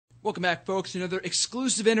Welcome back, folks, to another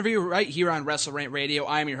exclusive interview right here on WrestleRant Radio.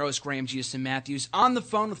 I am your host, Graham Giuson Matthews, on the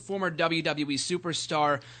phone with former WWE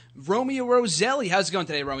Superstar Romeo Roselli. How's it going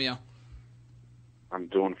today, Romeo? I'm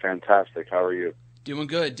doing fantastic. How are you? Doing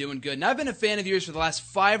good, doing good. And I've been a fan of yours for the last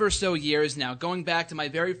 5 or so years now, going back to my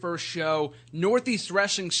very first show, Northeast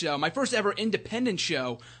Wrestling Show, my first ever independent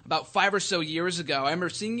show about 5 or so years ago. I remember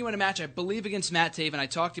seeing you in a match, I believe, against Matt Taven. I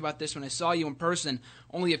talked to you about this when I saw you in person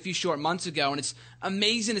only a few short months ago, and it's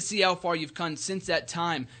amazing to see how far you've come since that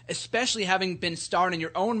time, especially having been starring in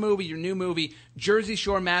your own movie, your new movie, Jersey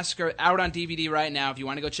Shore Massacre, out on DVD right now. If you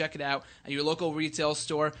want to go check it out at your local retail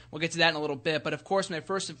store, we'll get to that in a little bit. But of course, my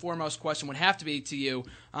first and foremost question would have to be to you,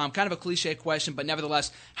 kind of a cliche question, but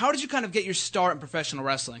nevertheless, how did you kind of get your start in professional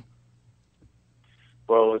wrestling?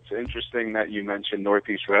 Well, it's interesting that you mentioned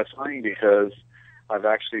Northeast Wrestling because I've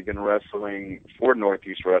actually been wrestling for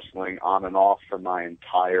Northeast Wrestling on and off for my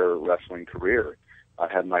entire wrestling career. I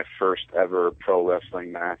had my first ever pro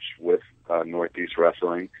wrestling match with Northeast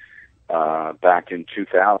Wrestling back in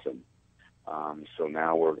 2000. So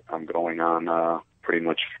now I'm going on pretty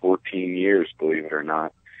much 14 years, believe it or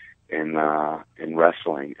not, in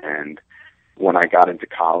wrestling. And when I got into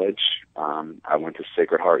college, I went to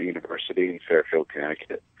Sacred Heart University in Fairfield,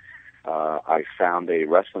 Connecticut. I found a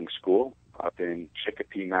wrestling school up in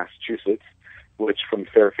Chicopee, Massachusetts, which from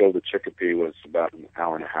Fairfield to Chicopee was about an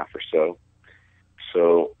hour and a half or so.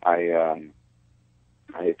 So I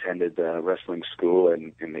attended wrestling school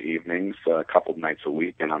in the evenings, a couple of nights a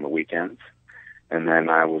week, and on the weekends. And then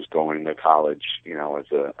I was going to college, you know,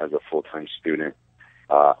 as a full-time student,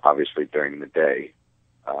 obviously during the day.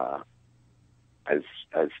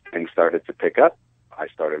 As things started to pick up, I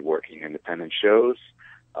started working independent shows.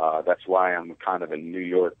 That's why I'm kind of a New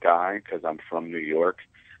York guy, because I'm from New York,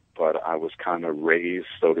 but I was kind of raised,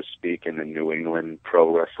 so to speak, in the New England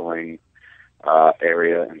pro wrestling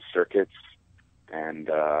area and circuits. And,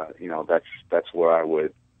 you know, that's where I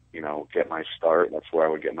would, you know, get my start. That's where I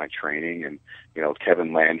would get my training. And, you know,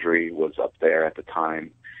 Kevin Landry was up there at the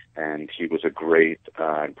time, and he was a great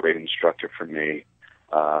instructor for me.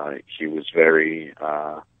 He was very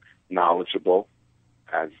knowledgeable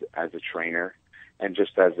as a trainer, and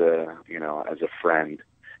just as a friend,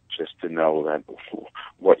 just to know that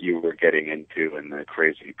what you were getting into in the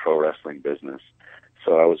crazy pro wrestling business.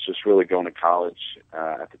 So I was just really going to college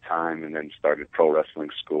at the time, and then started pro wrestling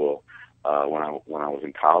school when I was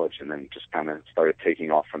in college, and then just kind of started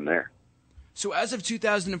taking off from there. So as of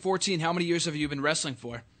 2014, how many years have you been wrestling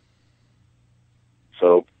for?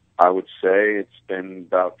 So I would say it's been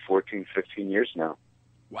about 14, 15 years now.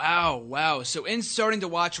 Wow. So in starting to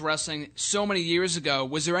watch wrestling so many years ago,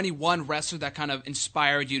 was there any one wrestler that kind of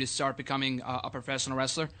inspired you to start becoming a professional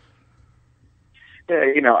wrestler? Yeah,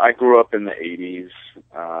 you know, I grew up in the 80s,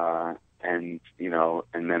 and, you know,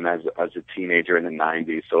 and then as a teenager in the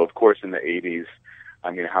 90s. So, of course, in the 80s,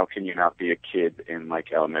 I mean, how can you not be a kid in,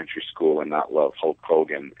 like, elementary school and not love Hulk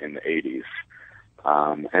Hogan in the 80s?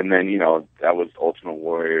 And then, you know, that was Ultimate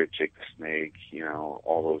Warrior, Jake the Snake, you know,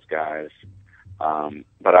 all those guys.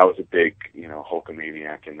 But I was a big, you know,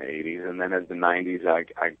 Hulkamaniac in the 80s. And then as the 90s,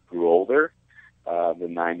 I grew older. The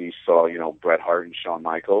 90s saw, you know, Bret Hart and Shawn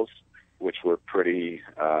Michaels, which were pretty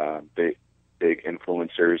big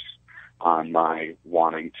influencers on my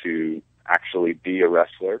wanting to actually be a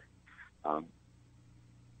wrestler.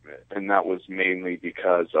 And that was mainly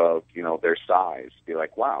because of, you know, their size. Be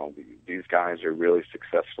like, wow, these guys are really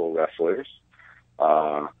successful wrestlers.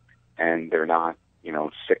 And they're not, you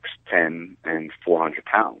know, 6'10" and 400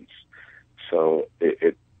 pounds. So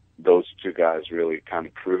those two guys really kind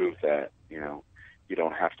of prove that, you know, you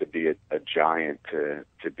don't have to be a giant to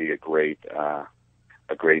be a great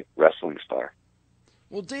wrestling star.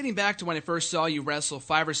 Well, dating back to when I first saw you wrestle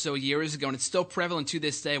 5 or so years ago, and it's still prevalent to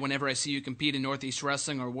this day whenever I see you compete in Northeast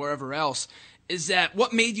Wrestling or wherever else, is that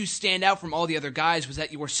what made you stand out from all the other guys was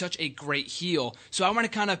that you were such a great heel. So I want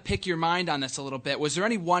to kind of pick your mind on this a little bit. Was there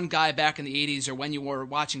any one guy back in the 80s or when you were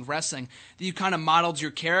watching wrestling that you kind of modeled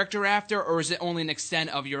your character after, or is it only an extent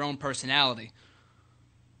of your own personality?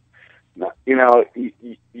 You know,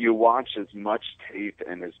 you watch as much tape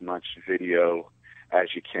and as much video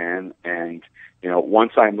as you can. And, you know,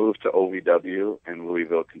 once I moved to OVW in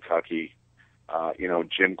Louisville, Kentucky, you know,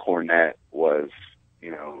 Jim Cornette was,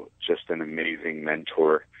 you know, just an amazing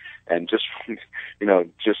mentor. And just, you know,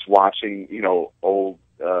 just watching, you know, old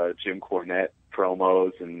Jim Cornette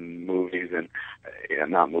promos and movies and,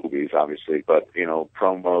 not movies, obviously, but, you know,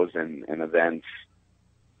 promos and events,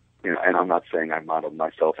 you know, and I'm not saying I modeled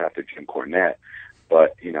myself after Jim Cornette,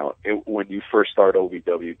 but, you know, when you first start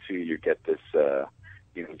OVW too, you get this,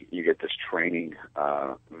 you know, you get this training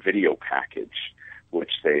video package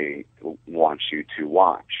which they want you to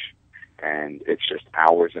watch. And it's just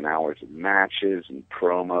hours and hours of matches and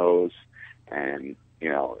promos, and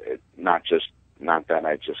not that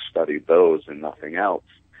I just studied those and nothing else,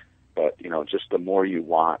 but just the more you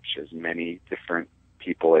watch as many different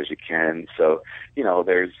people as you can. So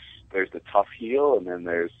there's the tough heel, and then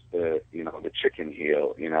there's the the chicken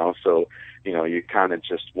heel. So you kind of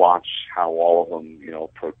just watch how all of them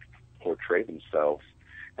portray themselves,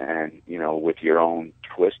 and with your own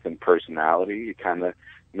twist and personality, you kind of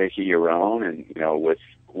make it your own. And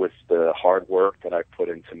with the hard work that I put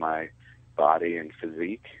into my body and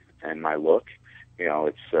physique and my look,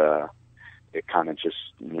 it kind of just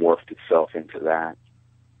morphed itself into that.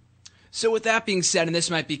 So with that being said, and this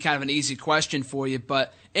might be kind of an easy question for you,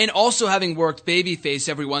 and also having worked babyface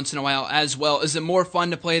every once in a while as well, is it more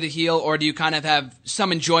fun to play the heel, or do you kind of have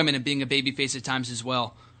some enjoyment in being a babyface at times as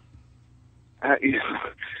well? My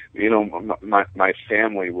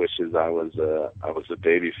family wishes I was a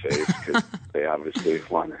babyface, because they obviously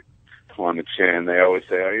want to cheer, and they always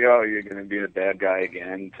say, "Oh, you're going to be the bad guy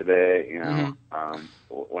again today,"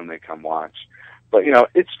 when they come watch. But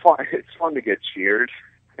it's fun. It's fun to get cheered,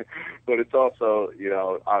 but it's also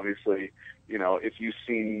obviously if you've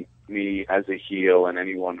seen me as a heel, and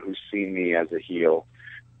anyone who's seen me as a heel,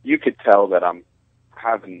 you could tell that I'm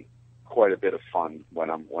having quite a bit of fun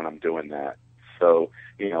when I'm doing that. So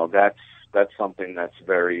that's something that's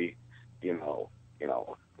very to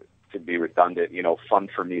be redundant, fun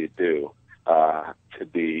for me to do, to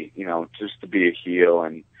be just to be a heel,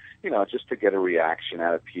 and just to get a reaction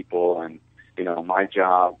out of people. And my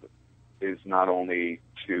job is not only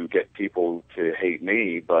to get people to hate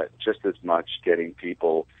me, but just as much getting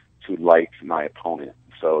people to like my opponent.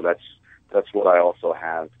 So that's what I also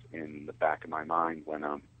have in the back of my mind when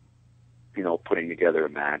I'm putting together a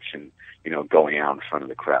match and going out in front of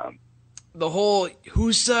the crowd. The whole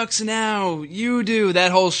 "who sucks now? You do,"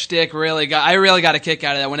 that whole shtick I really got a kick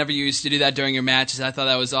out of that whenever you used to do that during your matches. I thought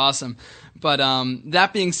that was awesome. But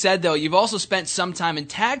that being said, though, you've also spent some time in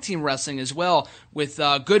tag team wrestling as well with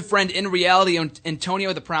good friend in reality,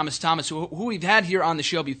 Antonio the Promise Thomas, who we've had here on the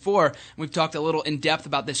show before. And we've talked a little in depth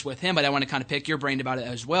about this with him, but I want to kind of pick your brain about it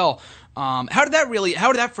as well. How did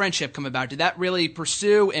that friendship come about? Did that really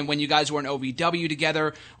pursue, and when you guys were in OVW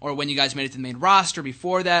together, or when you guys made it to the main roster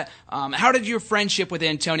before that? How did your friendship with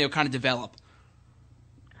Antonio kind of develop?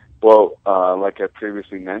 Well, like I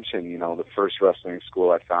previously mentioned, the first wrestling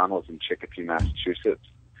school I found was in Chicopee, Massachusetts,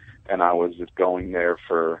 and I was just going there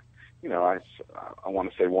for, I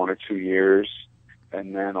want to say 1 or 2 years,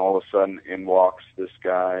 and then all of a sudden in walks this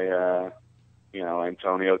guy,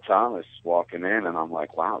 Antonio Thomas walking in, and I'm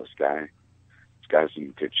like, wow, this guy's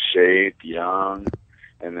in good shape, young,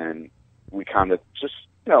 and then we kind of just,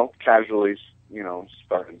 casually,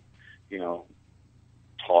 started,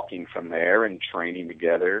 talking from there and training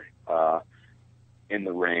together in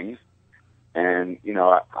the ring. And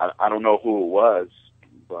I don't know who it was,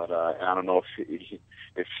 but I don't know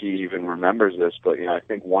if he even remembers this, but I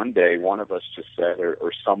think one day one of us just said,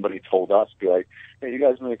 or somebody told us, be like, "Hey, you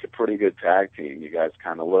guys make a pretty good tag team. You guys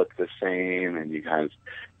kind of look the same, and you guys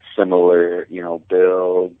similar,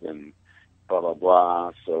 build, and blah blah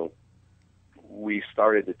blah." So we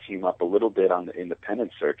started to team up a little bit on the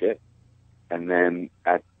independent circuit. And then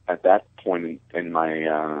at that point in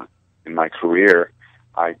my career,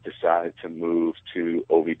 I decided to move to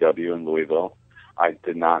OVW in Louisville. I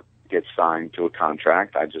did not get signed to a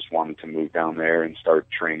contract. I just wanted to move down there and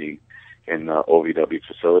start training in the OVW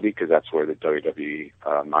facility, because that's where the WWE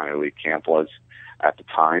minor league camp was at the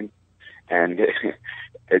time. And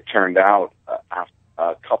it turned out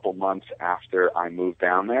a couple months after I moved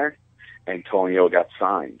down there, Antonio got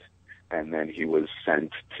signed. And then he was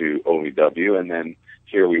sent to OVW, and then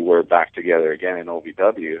here we were back together again in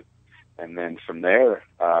OVW. And then from there,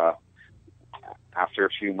 after a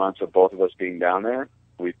few months of both of us being down there,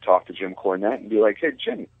 we'd talk to Jim Cornette and be like, "Hey,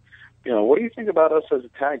 Jim, what do you think about us as a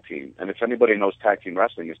tag team?" And if anybody knows tag team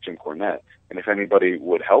wrestling, it's Jim Cornette. And if anybody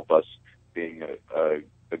would help us being a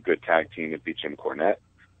good tag team, it'd be Jim Cornette.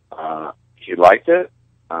 He liked it.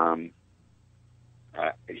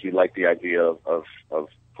 He liked the idea of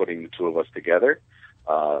putting the two of us together.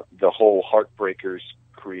 The whole Heartbreakers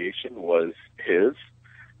creation was his.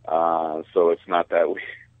 So it's not that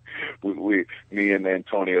me and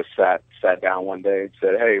Antonio sat down one day and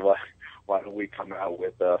said, "Hey, why don't we come out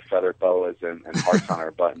with feather boas and hearts on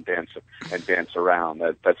our butt and dance around?"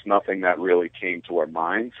 That's nothing that really came to our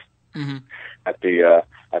minds at the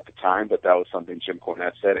time, but that was something Jim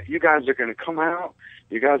Cornette said. "You guys are going to come out.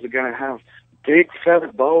 You guys are going to have big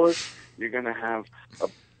feather boas. You're going to have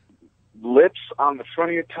lips on the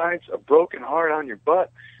front of your tights, a broken heart on your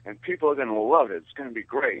butt, and people are going to love it. It's going to be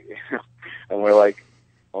great. And we're like,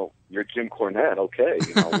 "Oh, you're Jim Cornette, okay?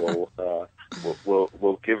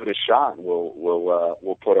 We'll give it a shot.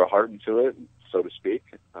 We'll put our heart into it, so to speak,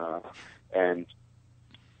 and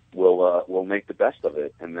we'll make the best of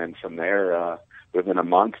it." And then from there, within a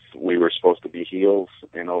month, we were supposed to be heels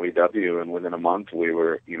in OVW, and within a month, we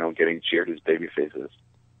were getting cheered as baby faces.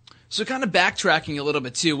 So kind of backtracking a little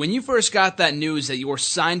bit too, when you first got that news that you were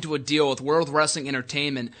signed to a deal with World Wrestling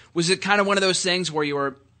Entertainment, was it kind of one of those things where you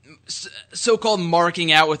were so-called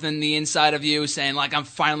marking out within the inside of you, saying like, I'm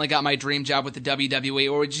finally got my dream job with the WWE,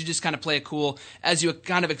 or did you just kind of play it cool as you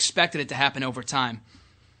kind of expected it to happen over time?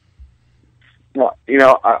 Well,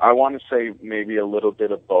 I want to say maybe a little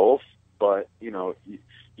bit of both, but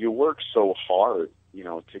you work so hard,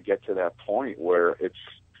 to get to that point where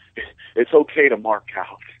it's okay to mark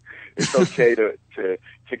out. It's okay to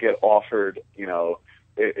get offered,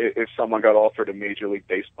 if someone got offered a Major League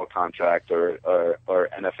Baseball contract or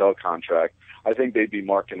NFL contract, I think they'd be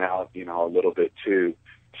marking out, a little bit too.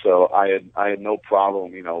 So I had no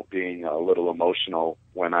problem, being a little emotional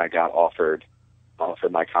when I got offered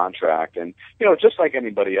my contract. And, just like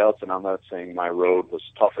anybody else, and I'm not saying my road was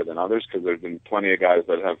tougher than others, because there's been plenty of guys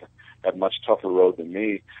that have had much tougher road than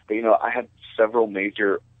me. But, I had several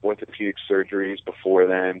major orthopedic surgeries before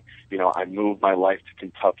then. I moved my life to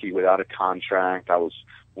Kentucky without a contract. I was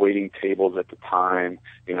waiting tables at the time.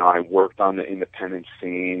 I worked on the independent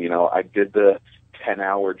scene. I did the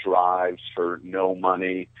 10-hour drives for no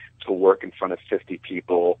money to work in front of 50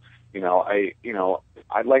 people.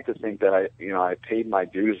 I'd like to think that I paid my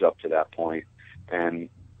dues up to that point, and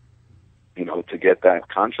to get that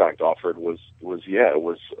contract offered was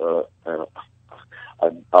a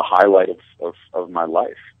highlight of my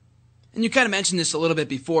life. And you kind of mentioned this a little bit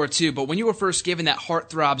before, too, but when you were first given that Heart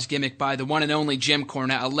Throbs gimmick by the one and only Jim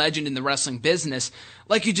Cornette, a legend in the wrestling business,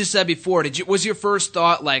 like you just said before, was your first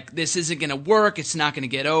thought, like, this isn't going to work, it's not going to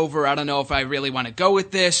get over, I don't know if I really want to go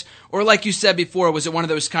with this? Or like you said before, was it one of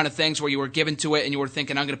those kind of things where you were given to it and you were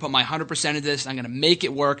thinking, I'm going to put my 100% into this, I'm going to make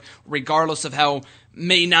it work, regardless of how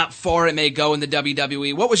not far it may go in the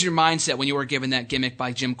WWE? What was your mindset when you were given that gimmick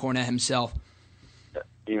by Jim Cornette himself?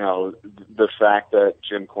 The fact that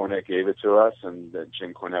Jim Cornette gave it to us and that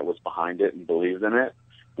Jim Cornette was behind it and believed in it,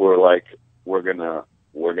 we're like, we're gonna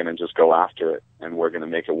just go after it and we're gonna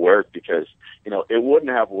make it work, because it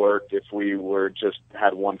wouldn't have worked if we were just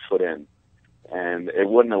had one foot in, and it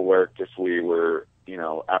wouldn't have worked if we were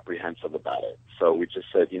apprehensive about it. So we just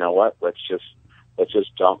said, what, let's just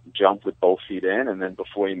jump with both feet in, and then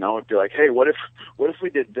before you know it, be like, hey, what if we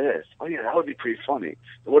did this? Oh yeah, that would be pretty funny.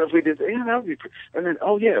 What if we did? Yeah, that would be. And then,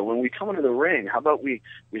 oh yeah, when we come into the ring, how about we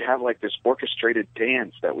have like this orchestrated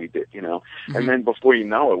dance that we did, Mm-hmm. And then before you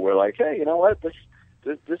know it, we're like, hey, you know what? This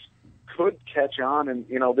could catch on, and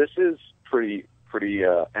this is pretty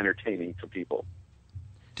entertaining to people.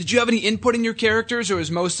 Did you have any input in your characters, or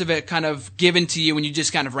was most of it kind of given to you and you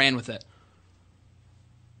just kind of ran with it?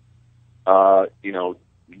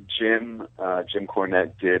 Jim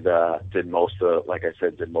Cornette did most of, like I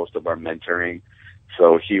said, did most of our mentoring.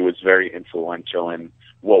 So he was very influential in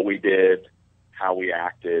what we did, how we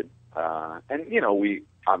acted, and we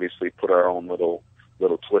obviously put our own little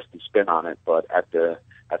twist and spin on it. But at the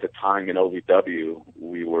time in OVW,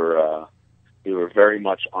 we were very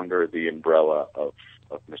much under the umbrella of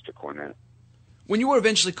Mr. Cornette. When you were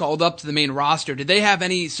eventually called up to the main roster, did they have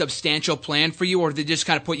any substantial plan for you, or did they just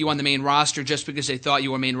kind of put you on the main roster just because they thought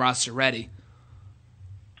you were main roster ready?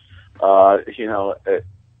 At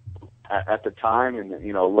the time, and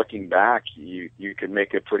looking back, you could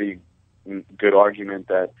make a pretty good argument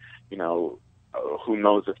that who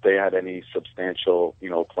knows if they had any substantial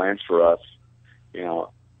plans for us.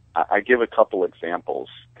 I give a couple examples,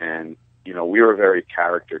 and we were very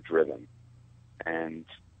character driven, and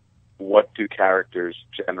what do characters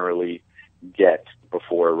generally get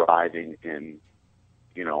before arriving in,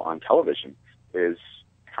 on television is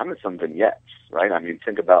kind of some vignettes, right? I mean,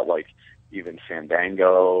 think about like even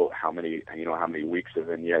Fandango, how many weeks of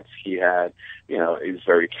vignettes he had, is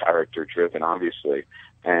very character driven, obviously.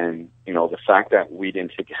 And, the fact that we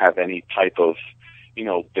didn't have any type of,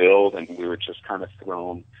 build, and we were just kind of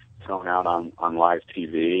thrown out on live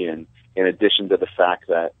TV. And in addition to the fact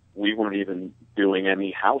that we weren't even doing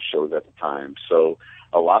any house shows at the time. So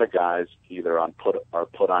a lot of guys either are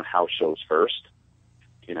put on house shows first,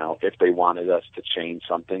 if they wanted us to change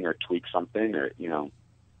something or tweak something or,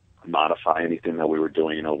 modify anything that we were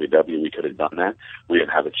doing in OVW, we could have done that. We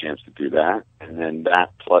didn't have a chance to do that. And then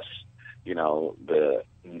that plus, the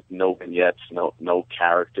no vignettes, no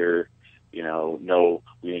character, no,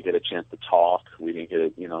 we didn't get a chance to talk. We didn't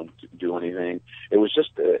get to, do anything. It was just,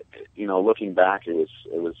 looking back, it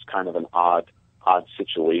was kind of an odd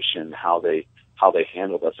situation how they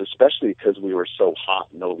handled us, especially because we were so hot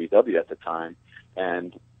in OVW at the time.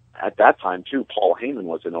 And at that time too, Paul Heyman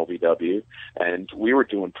was in OVW, and we were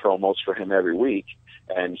doing promos for him every week.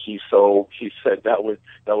 And he said that was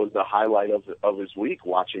the highlight of his week,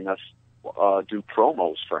 watching us do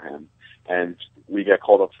promos for him. And we get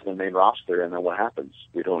called up to the main roster, and then what happens?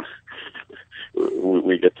 We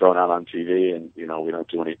we get thrown out on TV, and we don't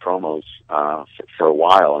do any promos for a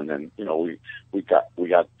while. And then we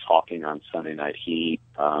got talking on Sunday Night Heat,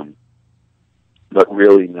 but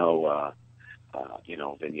really no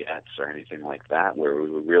vignettes or anything like that where we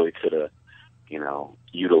really could have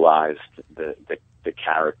utilized the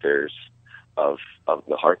characters of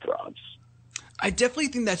the Heart Throbs. I definitely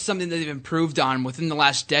think that's something that they've improved on within the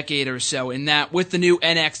last decade or so, in that with the new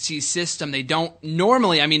NXT system, they don't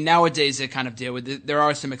normally, nowadays they kind of do, there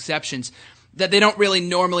are some exceptions, that they don't really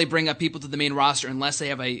normally bring up people to the main roster unless they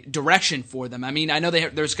have a direction for them. I know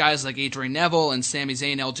there's guys like Adrian Neville and Sami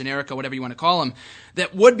Zayn, El Generico, whatever you want to call them,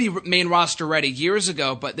 that would be main roster ready years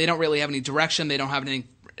ago, but they don't really have any direction, they don't have anything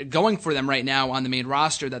going for them right now on the main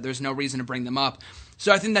roster, that there's no reason to bring them up.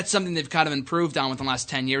 So I think that's something they've kind of improved on within the last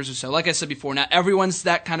 10 years or so. Like I said before, not everyone's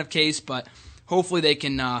that kind of case, but hopefully they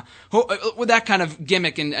can, with that kind of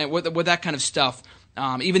gimmick and with that kind of stuff,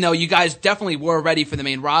 even though you guys definitely were ready for the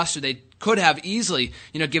main roster, they could have easily,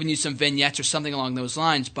 given you some vignettes or something along those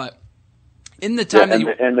lines. But in the time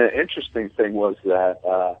and the interesting thing was that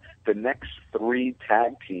the next 3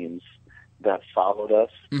 tag teams that followed us,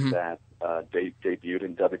 that debuted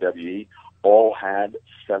in WWE, all had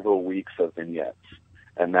several weeks of vignettes.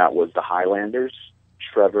 And that was the Highlanders,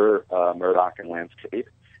 Trevor, Murdoch, and Lance Cade,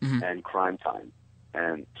 and Crime Time.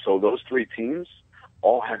 And so those 3 teams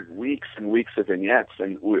all had weeks and weeks of vignettes.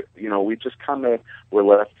 And, we just kind of were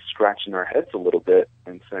left scratching our heads a little bit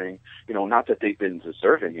and saying, not that they didn't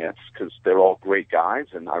deserve vignettes, because they're all great guys,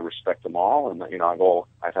 and I respect them all. And,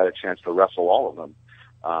 I've had a chance to wrestle all of them.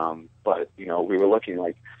 But, we were looking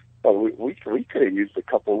like, we could have used a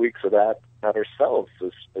couple of weeks of that ourselves,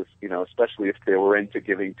 as especially if they were into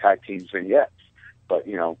giving tag teams vignettes. But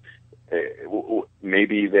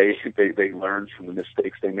maybe they learned from the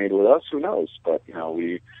mistakes they made with us. Who knows? But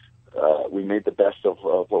we made the best of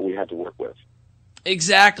what we had to work with.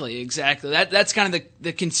 Exactly. That's kind of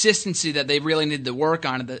the consistency that they really needed to work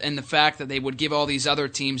on, and the fact that they would give all these other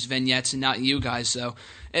teams vignettes and not you guys. So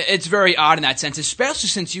it's very odd in that sense, especially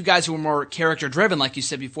since you guys were more character-driven, like you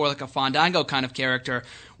said before, like a Fandango kind of character,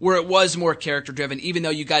 where it was more character-driven, even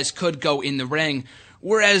though you guys could go in the ring.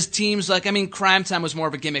 Whereas teams like, Crime Time was more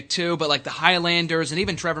of a gimmick too, but like the Highlanders and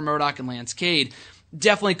even Trevor Murdoch and Lance Cade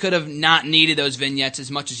definitely could have not needed those vignettes as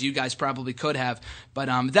much as you guys probably could have. But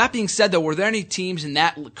that being said, though, were there any teams in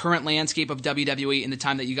that current landscape of WWE in the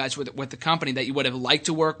time that you guys were with the company that you would have liked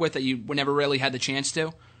to work with that you never really had the chance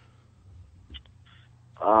to?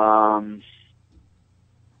 I'm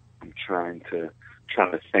trying to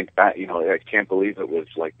think back. I can't believe it was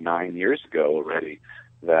like 9 years ago already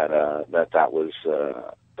that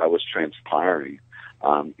was transpiring.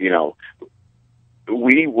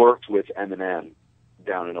 We worked with Eminem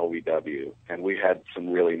down in OVW, and we had some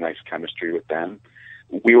really nice chemistry with them.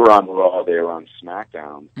 We were on Raw, they were on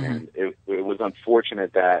SmackDown, and it was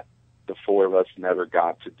unfortunate that the 4 of us never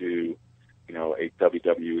got to do, a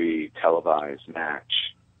WWE televised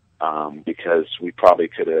match, because we probably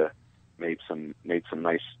could have made some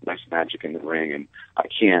nice magic in the ring. And I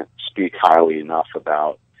can't speak highly enough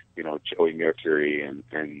about, Joey Mercury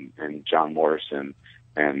and John Morrison,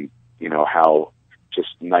 and how just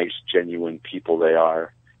nice, genuine people they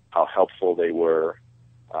are, how helpful they were,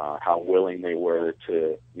 how willing they were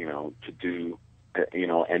to do,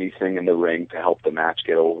 anything in the ring to help the match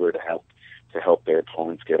get over, to help their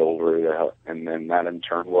opponents get over, and then that in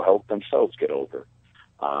turn will help themselves get over.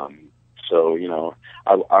 So,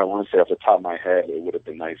 I want to say off the top of my head, it would have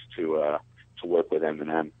been nice to work with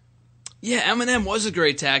Eminem. Yeah, Eminem was a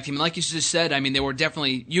great tag team. And like you just said, they were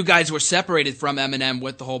definitely, you guys were separated from Eminem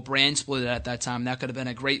with the whole brand split at that time. That could have been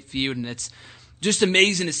a great feud, and it's just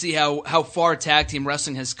amazing to see how far tag team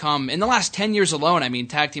wrestling has come. In the last 10 years alone,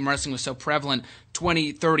 tag team wrestling was so prevalent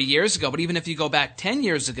 20, 30 years ago. But even if you go back 10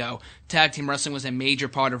 years ago, tag team wrestling was a major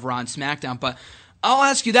part of Raw and SmackDown. But I'll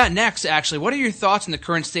ask you that next, actually. What are your thoughts on the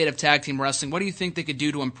current state of tag team wrestling? What do you think they could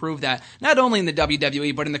do to improve that, not only in the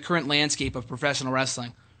WWE, but in the current landscape of professional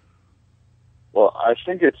wrestling? Well, I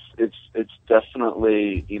think it's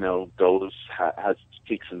definitely, has its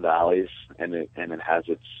peaks and valleys, and it has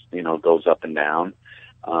its, goes up and down.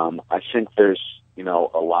 I think there's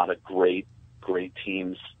a lot of great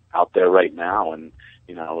teams out there right now. And,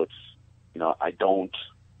 I don't,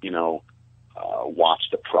 watch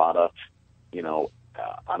the product,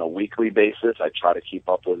 on a weekly basis. I try to keep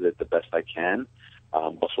up with it the best I can.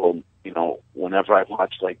 So, whenever I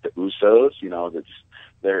watch like the Usos,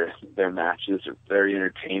 their matches are very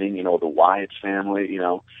entertaining. The Wyatt family,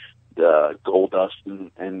 the Goldust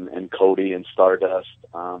and Cody and Stardust.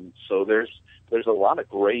 So there's a lot of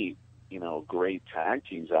great tag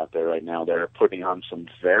teams out there right now that are putting on some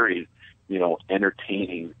very,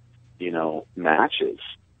 entertaining, matches.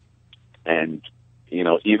 And,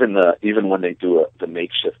 even when they do the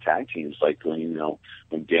makeshift tag teams, like when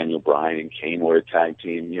Daniel Bryan and Kane were a tag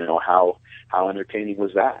team, how entertaining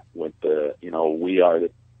was that with the, we are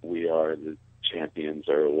the champions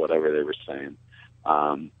or whatever they were saying.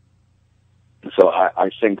 So I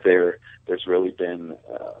think there's really been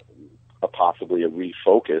possibly a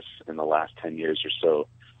refocus in the last 10 years or so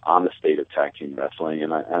on the state of tag team wrestling,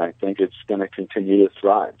 and I think it's going to continue to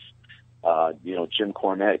thrive. Jim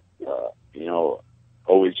Cornette,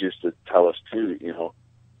 always used to tell us too,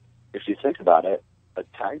 if you think about it, a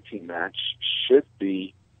tag team match should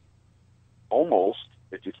be almost,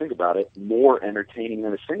 if you think about it, more entertaining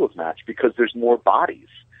than a singles match because there's more bodies.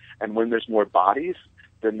 And when there's more bodies,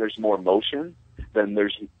 then there's more motion. Then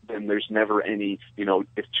there's never any,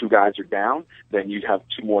 if two guys are down, then you have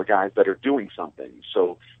two more guys that are doing something.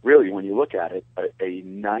 So really, when you look at it, a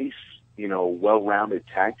nice, well-rounded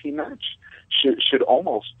tag team match should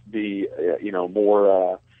almost be,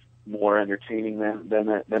 more entertaining than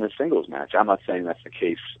a singles match. I'm not saying that's the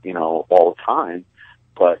case, all the time,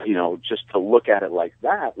 but just to look at it like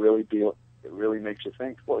that it really makes you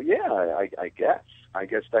think. Well, yeah, I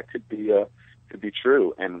guess that could be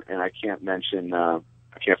true. And I can't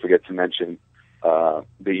forget to mention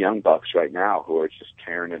the Young Bucks right now, who are just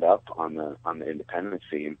tearing it up on the independent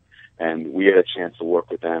scene. And we had a chance to work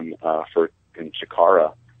with them in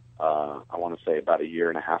Chikara. I want to say about a year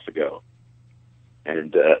and a half ago,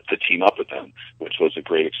 and to team up with them, which was a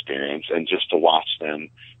great experience, and just to watch them,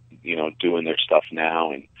 doing their stuff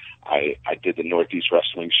now. And I did the Northeast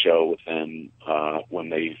Wrestling show with them when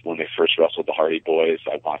they first wrestled the Hardy Boys.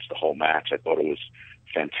 I watched the whole match. I thought it was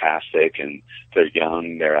fantastic, and they're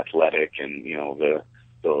young, they're athletic, and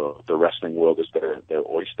the wrestling world is their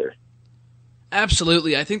oyster.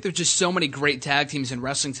 Absolutely. I think there's just so many great tag teams in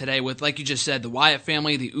wrestling today with, like you just said, the Wyatt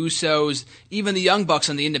family, the Usos, even the Young Bucks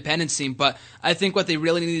on the independent scene. But I think what they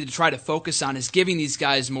really need to try to focus on is giving these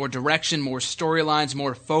guys more direction, more storylines,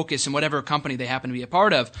 more focus in whatever company they happen to be a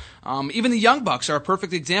part of. Even the Young Bucks are a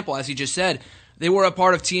perfect example, as you just said. They were a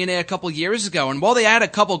part of TNA a couple years ago, and while they had a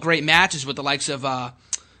couple great matches with the likes of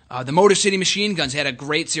the Motor City Machine Guns, they had a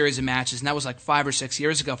great series of matches, and that was like 5 or 6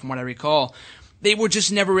 years ago from what I recall. They were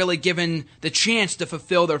just never really given the chance to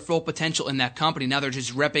fulfill their full potential in that company. Now they're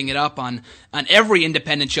just repping it up on every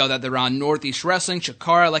independent show that they're on. Northeast Wrestling,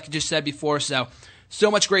 Chikara, like you just said before. So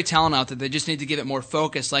much great talent out there. They just need to give it more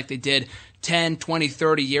focus like they did 10, 20,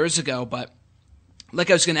 30 years ago. But like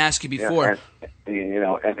I was going to ask you before.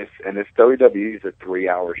 Yeah, and if WWE is a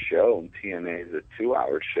 3-hour show and TNA is a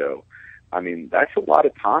 2-hour show, I mean, that's a lot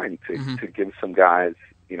of time to give some guys,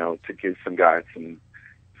 some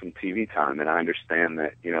TV time. And I understand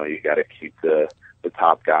that, you got to keep the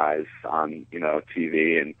top guys on,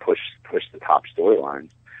 TV and push the top storylines.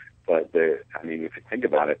 But if you think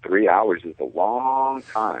about it, 3 hours is a long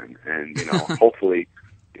time. And, hopefully,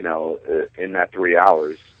 in that 3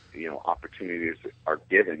 hours, opportunities are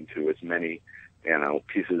given to as many,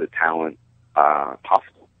 pieces of talent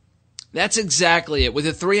possible. That's exactly it. With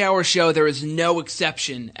a 3-hour show, there is no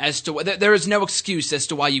exception there is no excuse as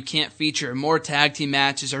to why you can't feature more tag team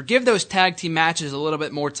matches or give those tag team matches a little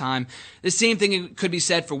bit more time. The same thing could be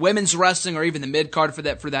said for women's wrestling or even the mid-card for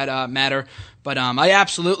that matter. But I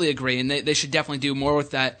absolutely agree, and they should definitely do more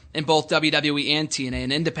with that in both WWE and TNA.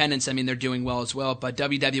 And independents, they're doing well as well. But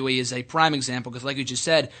WWE is a prime example because, like you just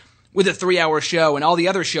said, with a 3-hour show and all the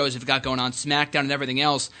other shows they've got going on, SmackDown and everything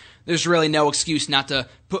else, there's really no excuse not to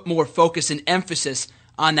put more focus and emphasis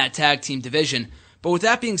on that tag team division. But with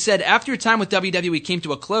that being said, after your time with WWE came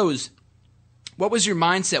to a close, what was your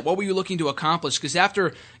mindset? What were you looking to accomplish? Because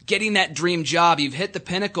after getting that dream job, you've hit the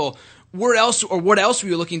pinnacle. What else were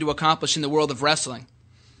you looking to accomplish in the world of wrestling?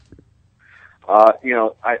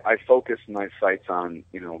 I focused my sights on,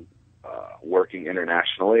 working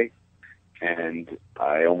internationally. And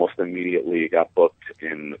I almost immediately got booked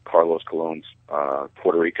in Carlos Colon's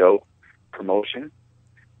Puerto Rico promotion,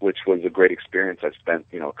 which was a great experience. I spent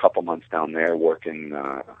a couple months down there working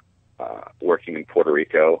in Puerto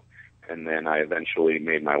Rico, and then I eventually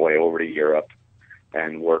made my way over to Europe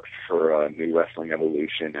and worked for New Wrestling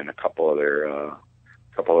Evolution and a couple other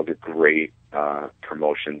great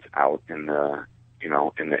promotions out in the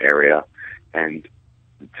in the area. And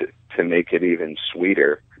to make it even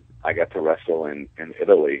sweeter, I got to wrestle in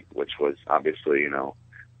Italy, which was obviously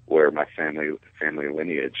where my family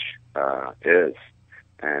lineage is,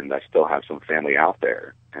 and I still have some family out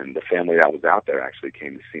there. And the family that was out there actually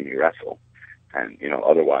came to see me wrestle, and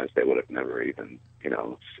otherwise they would have never even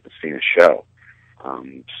seen a show.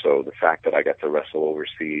 So the fact that I got to wrestle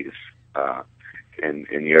overseas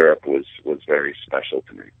in Europe was very special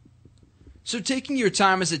to me. So taking your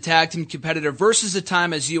time as a tag team competitor versus the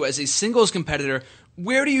time as you as a singles competitor,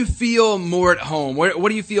 where do you feel more at home? What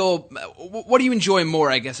do you feel? What do you enjoy more,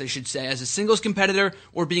 I guess I should say, as a singles competitor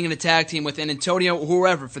or being in a tag team with Antonio or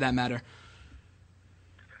whoever for that matter?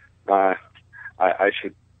 I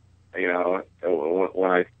should, when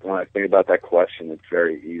I think about that question, it's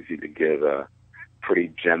very easy to give a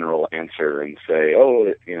pretty general answer and say,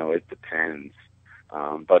 it depends.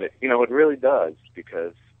 But it really does,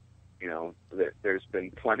 because there's been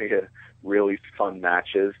plenty of really fun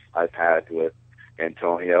matches I've had with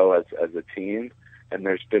Antonio as a team, and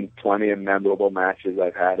there's been plenty of memorable matches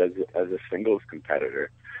I've had as a singles competitor.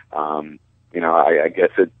 I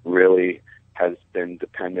guess it really has been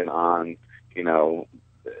dependent on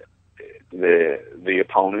the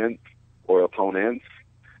opponent or opponents,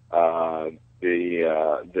 the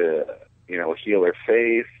heel or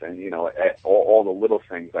face, and all the little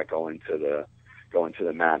things that go into the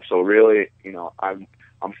match. So really, I'm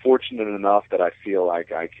fortunate enough that I feel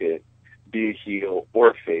like I could be a heel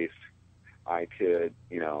or a face. I could,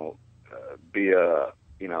 be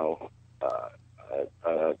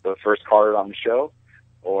the first card on the show,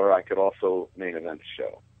 or I could also main event the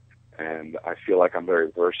show. And I feel like I'm very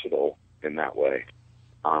versatile in that way.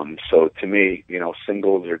 So to me,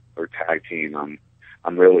 singles or tag team, I'm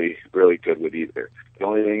really, really good with either. The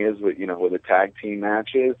only thing is with the tag team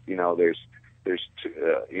matches, there's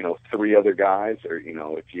two, three other guys, or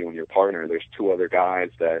if you and your partner, there's two other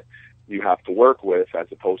guys that you have to work with as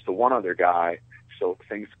opposed to one other guy. So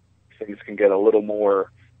things can get a little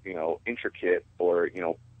more intricate or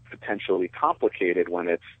potentially complicated when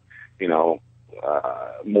it's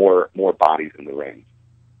more bodies in the ring.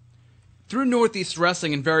 Through Northeast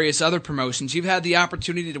Wrestling and various other promotions, you've had the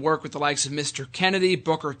opportunity to work with the likes of Mr. Kennedy,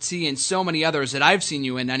 Booker T, and so many others that I've seen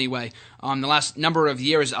you in anyway, the last number of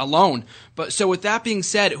years alone. But so with that being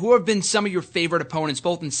said, who have been some of your favorite opponents,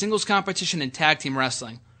 both in singles competition and tag team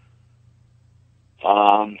wrestling?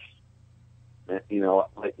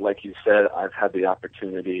 Like you said, I've had the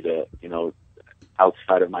opportunity to,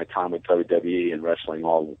 outside of my time with WWE and wrestling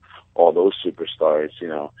all those superstars,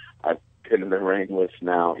 I've been in the ring with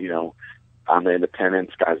now, on the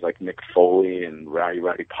independents, guys like Mick Foley and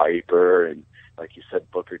Roddy Piper, and like you said,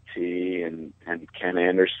 Booker T and Ken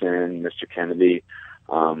Anderson, Mr. Kennedy.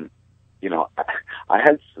 I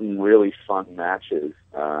had some really fun matches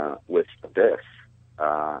with Abyss,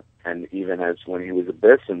 and even as when he was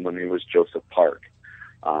Abyss and when he was Joseph Park.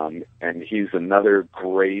 And he's another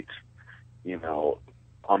great,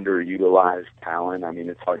 underutilized talent. I mean,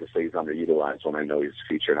 it's hard to say he's underutilized when I know he's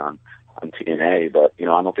featured on TNA, but I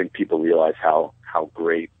don't think people realize how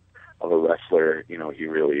great of a wrestler he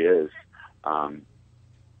really is. And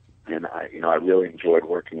I really enjoyed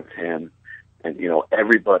working with him, and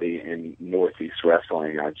everybody in Northeast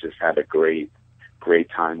Wrestling I've just had a great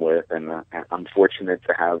time with, and I'm fortunate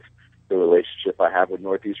to have the relationship I have with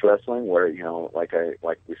Northeast Wrestling, where like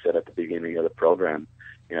we said at the beginning of the program,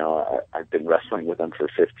 I've been wrestling with them for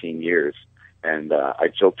 15 years. And I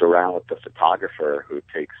joked around with the photographer who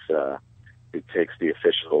takes the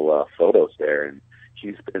official photos there, and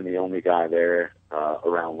he's been the only guy there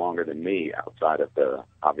around longer than me, outside of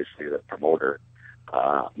obviously the promoter,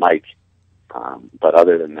 Mike. But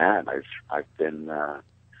other than that, I've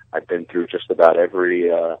been through just about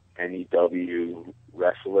every NEW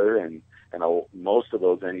wrestler, and most of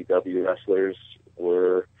those NEW wrestlers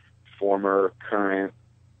were former, current,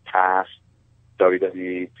 past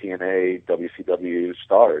WWE, TNA, WCW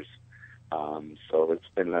stars. So it's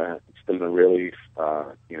been a really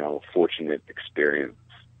fortunate experience.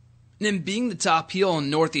 And then being the top heel in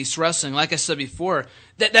Northeast Wrestling, like I said before,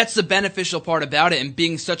 that's the beneficial part about it. And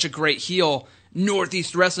being such a great heel,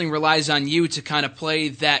 Northeast Wrestling relies on you to kind of play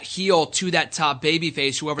that heel to that top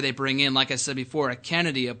babyface, whoever they bring in. Like I said before, a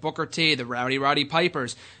Kennedy, a Booker T, the Roddy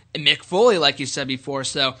Pipers, and Mick Foley, like you said before.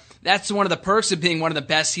 So that's one of the perks of being one of the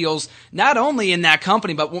best heels, not only in that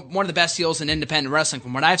company, but one of the best heels in independent wrestling,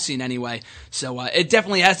 from what I've seen anyway. So it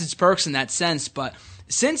definitely has its perks in that sense. But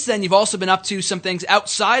Since then, you've also been up to some things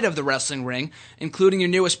outside of the wrestling ring, including your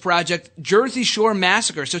newest project, Jersey Shore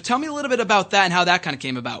Massacre. So tell me a little bit about that and how that kind of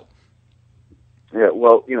came about. Yeah,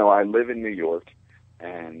 well, I live in New York,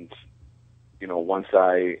 and, once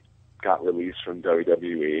I got released from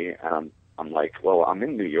WWE, I'm like, well, I'm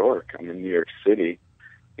in New York. I'm in New York City.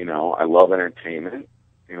 I love entertainment.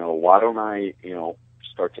 Why don't I,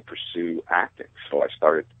 start to pursue acting? So I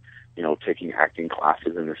started, taking acting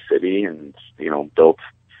classes in the city and,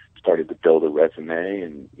 started to build a resume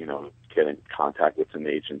and, get in contact with some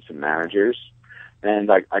agents and managers.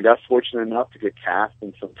 And I got fortunate enough to get cast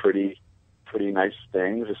in some pretty nice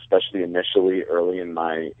things, especially initially early in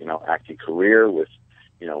my, acting career with,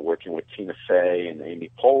 working with Tina Fey and Amy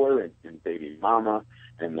Poehler and Baby Mama.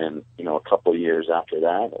 And then, a couple of years after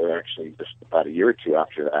that, or actually just about a year or two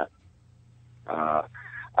after that,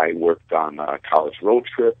 I worked on a College Road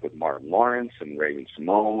Trip with Martin Lawrence and Raven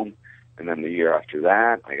Simone. And then the year after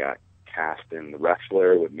that, I got cast in The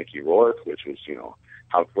Wrestler with Mickey Rourke, which was,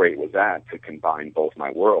 how great was that to combine both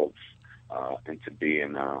my worlds and to be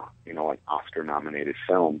in, an Oscar-nominated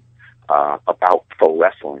film about pro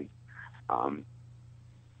wrestling.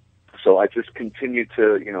 So I just continued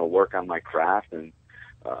to, work on my craft and,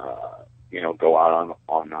 go out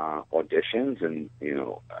on auditions, and,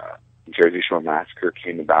 Jersey Shore Massacre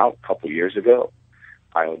came about a couple years ago.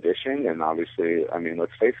 I auditioned, and obviously,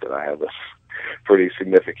 let's face it, I have a pretty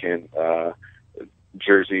significant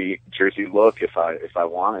Jersey look if I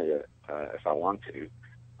wanted it, if I want to.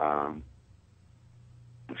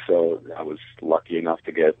 So I was lucky enough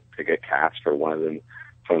to get cast for one of the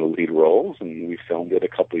lead roles, and we filmed it a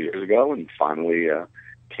couple of years ago, and finally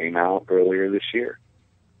came out earlier this year.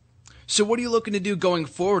 So what are you looking to do going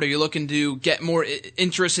forward? Are you looking to get more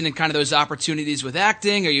interested in kind of those opportunities with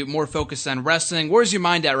acting? Are you more focused on wrestling? Where's your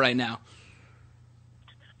mind at right now?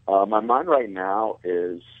 My mind right now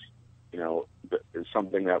is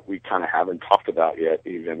something that we kind of haven't talked about yet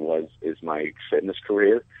is my fitness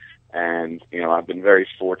career. And, I've been very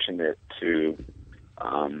fortunate to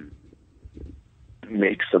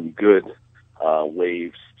make some good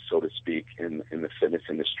waves, so to speak, in the fitness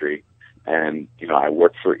industry. And, I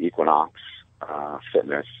work for Equinox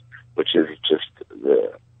Fitness, which is just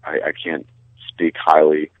I can't speak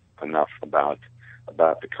highly enough about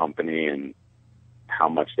the company and how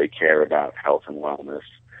much they care about health and wellness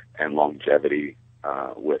and longevity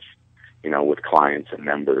with clients and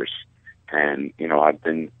members. And,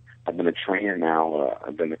 I've been a trainer now.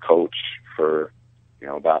 I've been a coach for,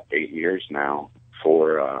 about 8 years now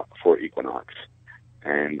for Equinox.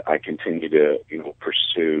 And I continue to,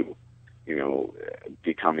 pursue,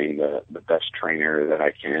 becoming the best trainer that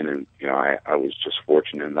I can. And, I was just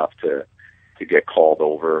fortunate enough to get called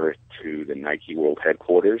over to the Nike World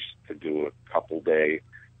Headquarters to do a couple-day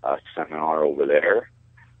seminar over there.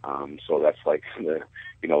 So that's like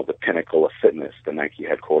the pinnacle of fitness, the Nike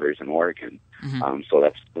headquarters in Oregon. Mm-hmm. So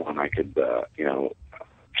that's one I could,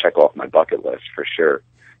 check off my bucket list for sure.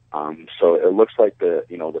 So it looks like the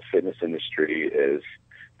fitness industry is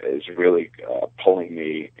really pulling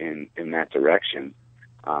me in that direction.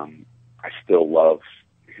 I still love,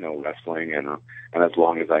 wrestling, and as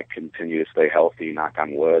long as I continue to stay healthy, knock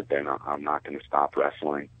on wood, then I'm not going to stop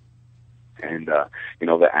wrestling. And,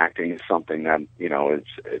 the acting is something that,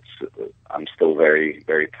 I'm still very,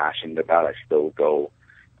 very passionate about. I still go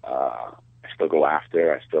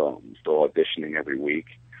after. I'm still auditioning every week.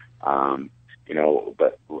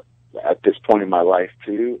 But at this point in my life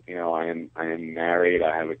too, I am married.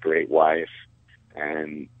 I have a great wife,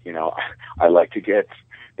 and, I like to get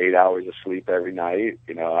 8 hours of sleep every night.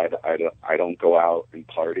 I don't go out and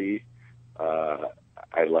party.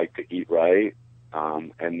 I like to eat right.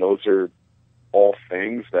 And those are all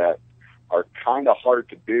things that are kind of hard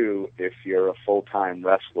to do if you're a full-time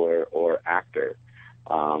wrestler or actor.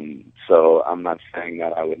 So I'm not saying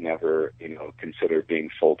that I would never, consider being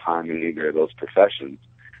full-time in either of those professions.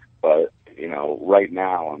 But, right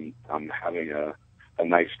now I'm having a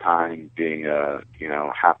nice time being a,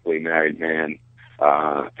 happily married man,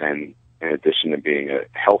 and in addition to being a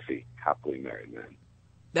healthy, happily married man.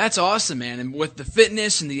 That's awesome, man. And with the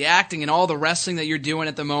fitness and the acting and all the wrestling that you're doing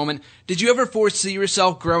at the moment, did you ever foresee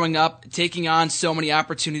yourself growing up taking on so many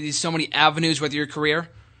opportunities, so many avenues with your career?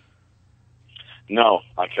 No,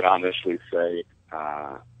 I could honestly say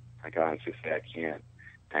I can't.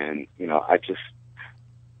 And, I just,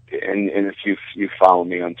 and if you follow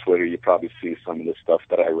me on Twitter, you probably see some of the stuff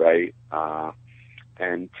that I write.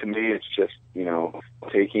 And to me, it's just,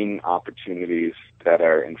 taking opportunities that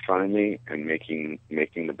are in front of me and making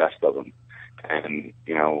the best of them. And,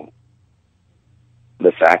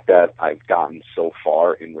 the fact that I've gotten so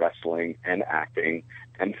far in wrestling and acting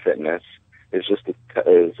and fitness is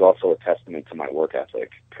also a testament to my work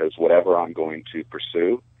ethic, because whatever I'm going to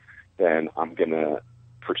pursue, then I'm going to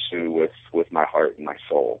pursue with my heart and my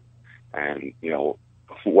soul. And,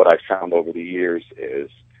 what I've found over the years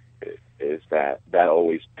is that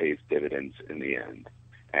always pays dividends in the end.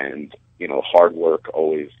 And, hard work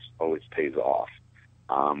always pays off.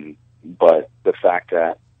 But the fact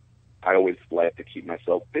that I always like to keep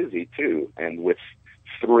myself busy too. And with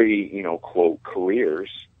 3, quote, careers,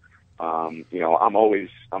 I'm always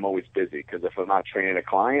busy, because if I'm not training a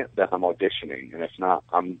client, then I'm auditioning. And if not,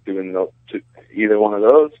 I'm doing either one of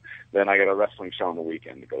those, then I got a wrestling show on the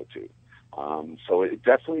weekend to go to. So it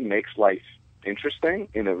definitely makes life interesting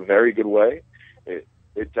in a very good way.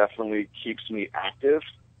 It definitely keeps me active,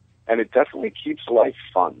 and it definitely keeps life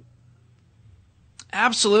fun.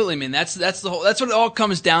 Absolutely, man. That's what it all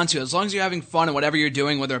comes down to. As long as you're having fun in whatever you're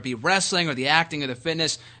doing, whether it be wrestling or the acting or the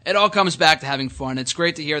fitness, it all comes back to having fun. It's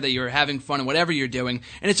great to hear that you're having fun in whatever you're doing,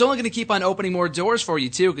 and it's only going to keep on opening more doors for you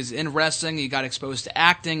too, because in wrestling you got exposed to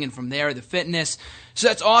acting, and from there the fitness. So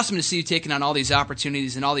that's awesome to see you taking on all these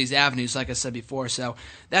opportunities and all these avenues, like I said before. So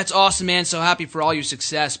that's awesome, man. So happy for all your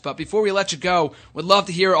success. But before we let you go, would love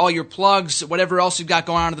to hear all your plugs, whatever else you've got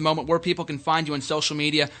going on at the moment, where people can find you on social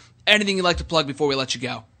media. Anything you'd like to plug before we let you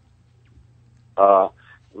go?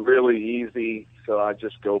 Really easy. So I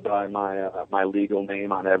just go by my legal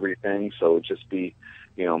name on everything. So it'd just be,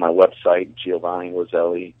 my website,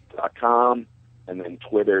 GiovanniRoselli.com, and then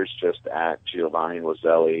Twitter's just at Giovanni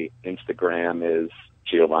Roselli. Instagram is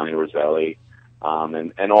Giovanni Roselli,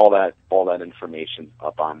 and all that information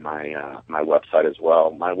up on my website as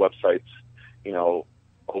well. My website's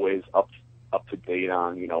always up to date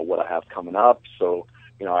on what I have coming up. So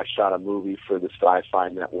I shot a movie for the Sci-Fi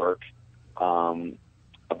Network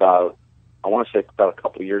about a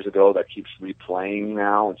couple of years ago that keeps replaying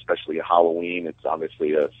now, especially Halloween. It's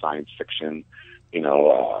obviously a science fiction,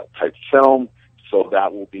 type film. So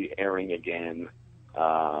that will be airing again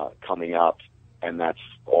coming up, and that's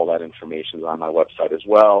all that information is on my website as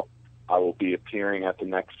well. I will be appearing at the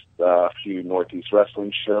next few Northeast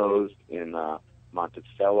Wrestling shows in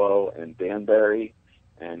Monticello and Danbury,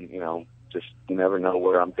 and just you never know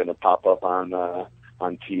where I'm going to pop up on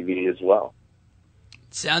TV as well.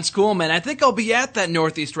 Sounds cool, man. I think I'll be at that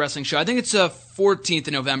Northeast Wrestling show. I think it's 14th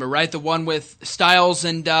of November, right? The one with Styles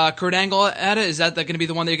and Kurt Angle at it? Is that going to be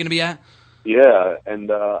the one that you're going to be at? Yeah, and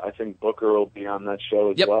I think Booker will be on that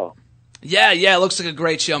show as well. Yeah, it looks like a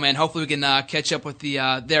great show, man. Hopefully we can catch up with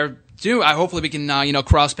hopefully we can,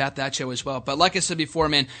 cross path that show as well. But like I said before,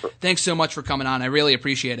 man, thanks so much for coming on. I really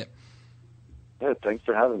appreciate it. Yeah, thanks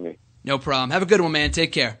for having me. No problem. Have a good one, man.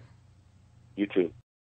 Take care. You too.